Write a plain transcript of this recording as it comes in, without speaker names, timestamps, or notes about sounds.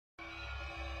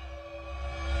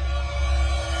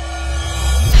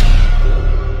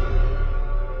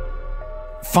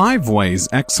5 ways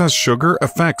excess sugar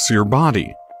affects your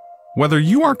body. Whether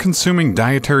you are consuming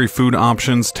dietary food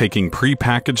options, taking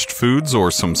pre-packaged foods,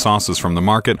 or some sauces from the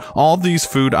market, all these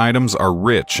food items are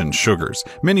rich in sugars.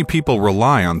 Many people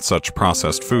rely on such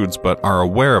processed foods but are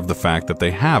aware of the fact that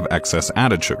they have excess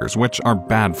added sugars, which are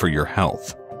bad for your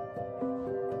health.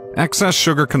 Excess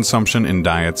sugar consumption in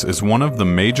diets is one of the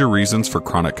major reasons for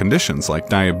chronic conditions like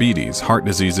diabetes, heart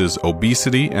diseases,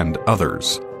 obesity, and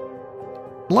others.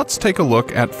 Let's take a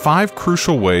look at 5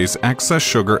 crucial ways excess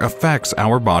sugar affects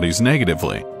our bodies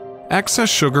negatively. Excess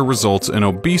sugar results in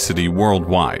obesity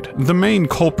worldwide. The main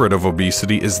culprit of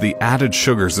obesity is the added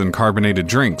sugars in carbonated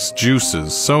drinks,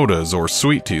 juices, sodas, or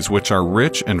sweet teas, which are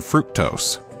rich in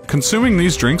fructose. Consuming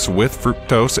these drinks with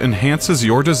fructose enhances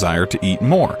your desire to eat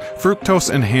more. Fructose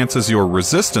enhances your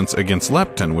resistance against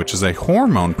leptin, which is a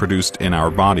hormone produced in our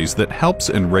bodies that helps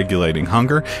in regulating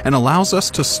hunger and allows us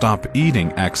to stop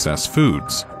eating excess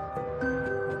foods.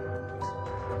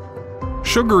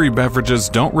 Sugary beverages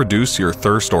don't reduce your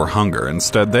thirst or hunger.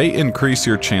 Instead, they increase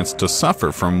your chance to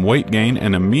suffer from weight gain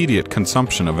and immediate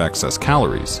consumption of excess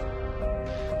calories.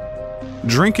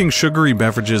 Drinking sugary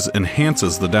beverages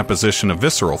enhances the deposition of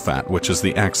visceral fat, which is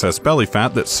the excess belly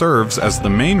fat that serves as the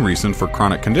main reason for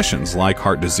chronic conditions like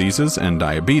heart diseases and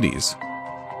diabetes.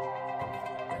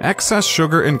 Excess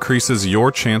sugar increases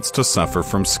your chance to suffer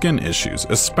from skin issues,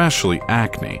 especially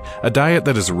acne. A diet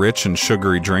that is rich in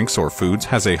sugary drinks or foods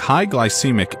has a high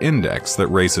glycemic index that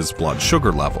raises blood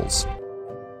sugar levels.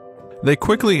 They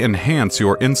quickly enhance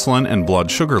your insulin and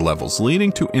blood sugar levels,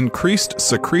 leading to increased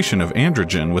secretion of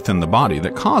androgen within the body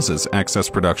that causes excess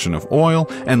production of oil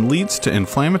and leads to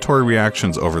inflammatory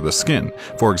reactions over the skin,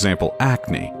 for example,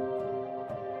 acne.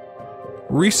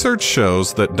 Research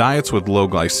shows that diets with low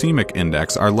glycemic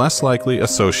index are less likely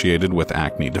associated with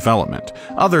acne development.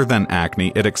 Other than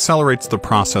acne, it accelerates the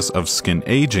process of skin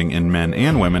aging in men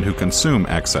and women who consume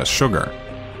excess sugar.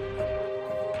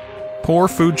 Poor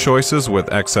food choices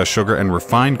with excess sugar and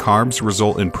refined carbs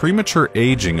result in premature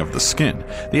aging of the skin.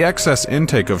 The excess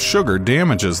intake of sugar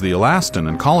damages the elastin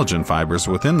and collagen fibers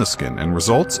within the skin and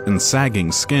results in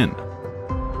sagging skin.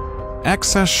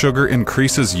 Excess sugar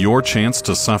increases your chance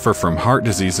to suffer from heart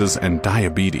diseases and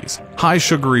diabetes. High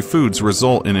sugary foods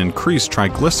result in increased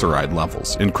triglyceride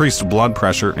levels, increased blood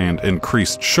pressure, and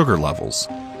increased sugar levels.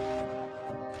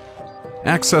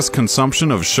 Excess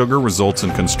consumption of sugar results in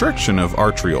constriction of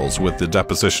arterioles with the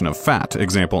deposition of fat,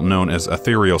 example known as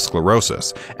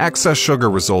atherosclerosis. Excess sugar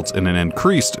results in an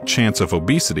increased chance of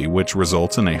obesity, which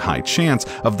results in a high chance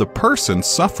of the person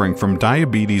suffering from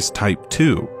diabetes type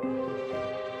 2.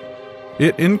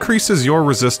 It increases your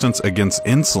resistance against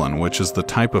insulin, which is the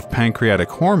type of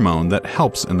pancreatic hormone that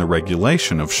helps in the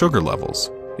regulation of sugar levels.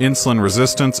 Insulin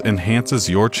resistance enhances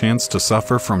your chance to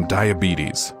suffer from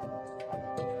diabetes.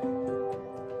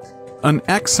 An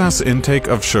excess intake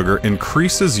of sugar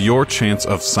increases your chance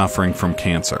of suffering from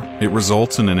cancer. It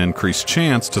results in an increased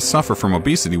chance to suffer from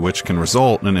obesity, which can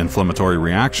result in inflammatory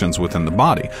reactions within the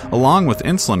body, along with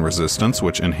insulin resistance,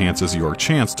 which enhances your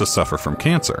chance to suffer from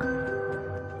cancer.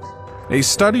 A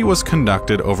study was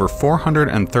conducted over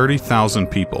 430,000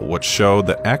 people, which showed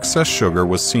that excess sugar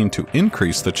was seen to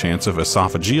increase the chance of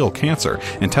esophageal cancer,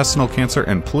 intestinal cancer,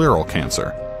 and pleural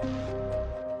cancer.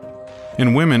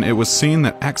 In women, it was seen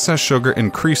that excess sugar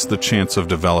increased the chance of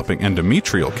developing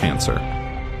endometrial cancer.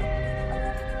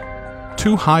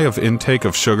 Too high of intake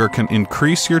of sugar can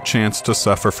increase your chance to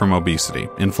suffer from obesity,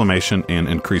 inflammation, and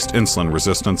increased insulin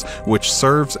resistance, which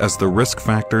serves as the risk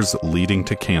factors leading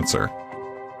to cancer.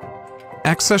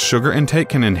 Excess sugar intake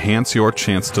can enhance your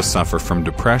chance to suffer from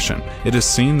depression. It is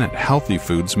seen that healthy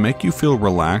foods make you feel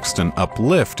relaxed and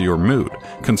uplift your mood.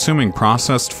 Consuming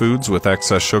processed foods with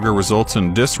excess sugar results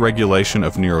in dysregulation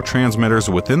of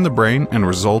neurotransmitters within the brain and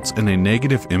results in a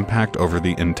negative impact over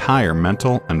the entire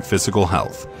mental and physical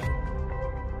health.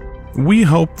 We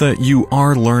hope that you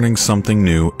are learning something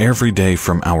new every day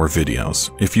from our videos.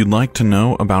 If you'd like to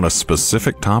know about a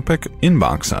specific topic,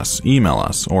 inbox us, email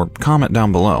us, or comment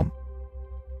down below.